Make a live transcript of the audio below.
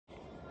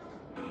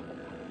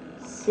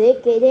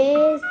sick it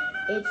is.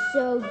 It's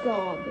so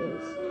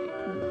garbage.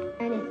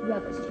 And it's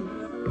rubbish too.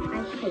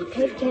 I hate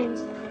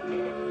pipkins.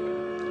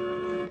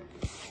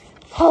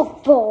 Oh,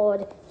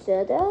 bored.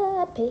 Shut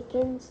up,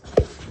 pipkins.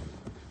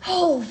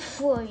 Oh,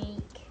 freak.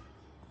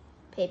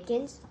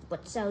 Pipkins,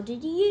 what so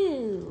did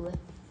you?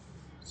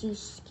 You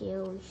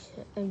skills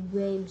and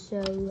rhyme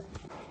so.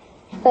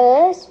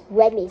 First,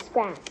 let me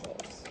scratch it.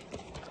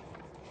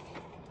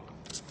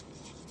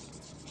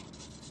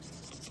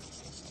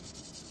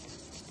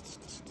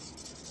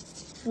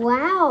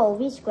 Wow,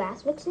 this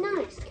grass looks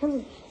nice.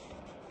 Come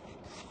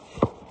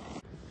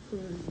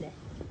here.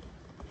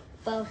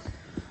 The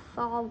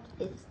fault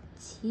is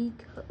T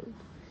code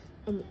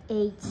and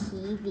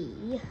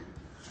ATV.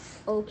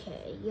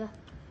 Okay.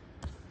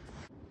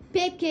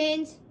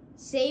 Pipkins,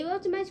 say hello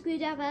to my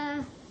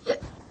screwdriver.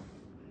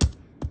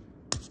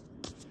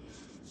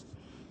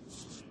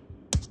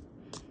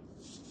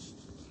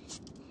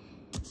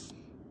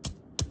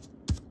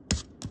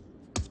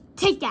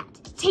 Take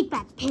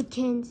that,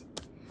 Pipkins.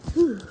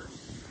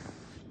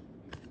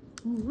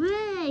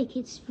 Right,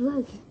 it's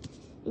broken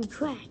and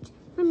cracked.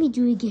 Let me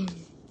do it again.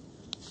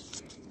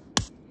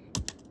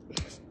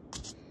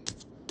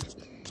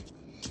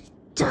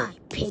 Die,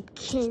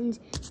 Pipkins.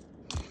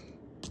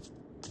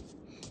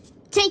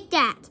 Take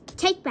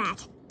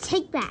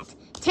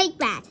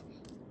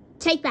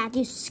that,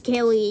 you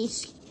scary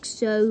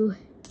so.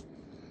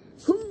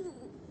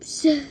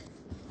 Oops.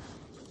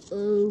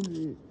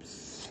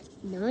 Oops.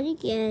 Not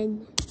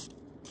again.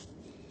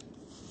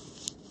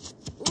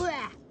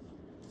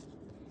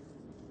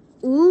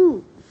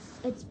 Ooh,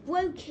 it's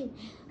broken.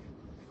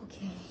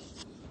 Okay,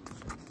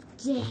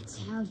 that's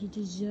how you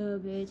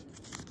deserve it.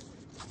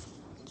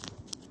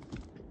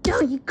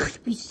 Oh, you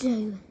could be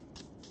so.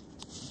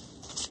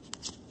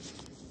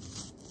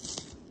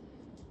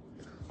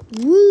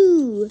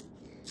 Woo!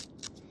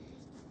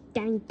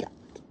 Thank God.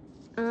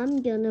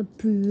 I'm gonna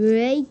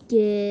break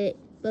it.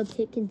 But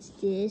Pipkins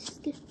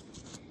disc.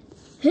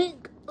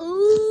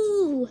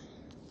 Ooh!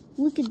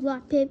 Look at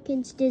what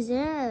Pipkins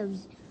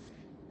deserves.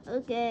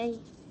 Okay.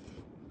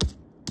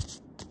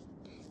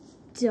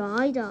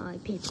 Die,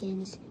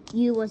 Pipkins.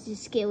 You was the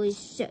scary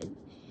son.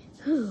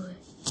 Oh,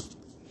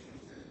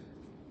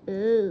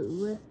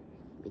 look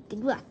at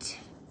what?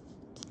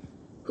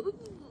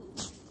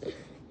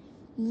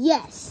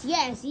 Yes.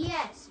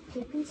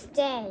 Pipkins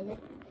dead.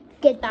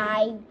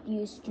 Goodbye,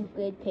 you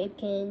stupid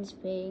Pipkins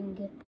thing.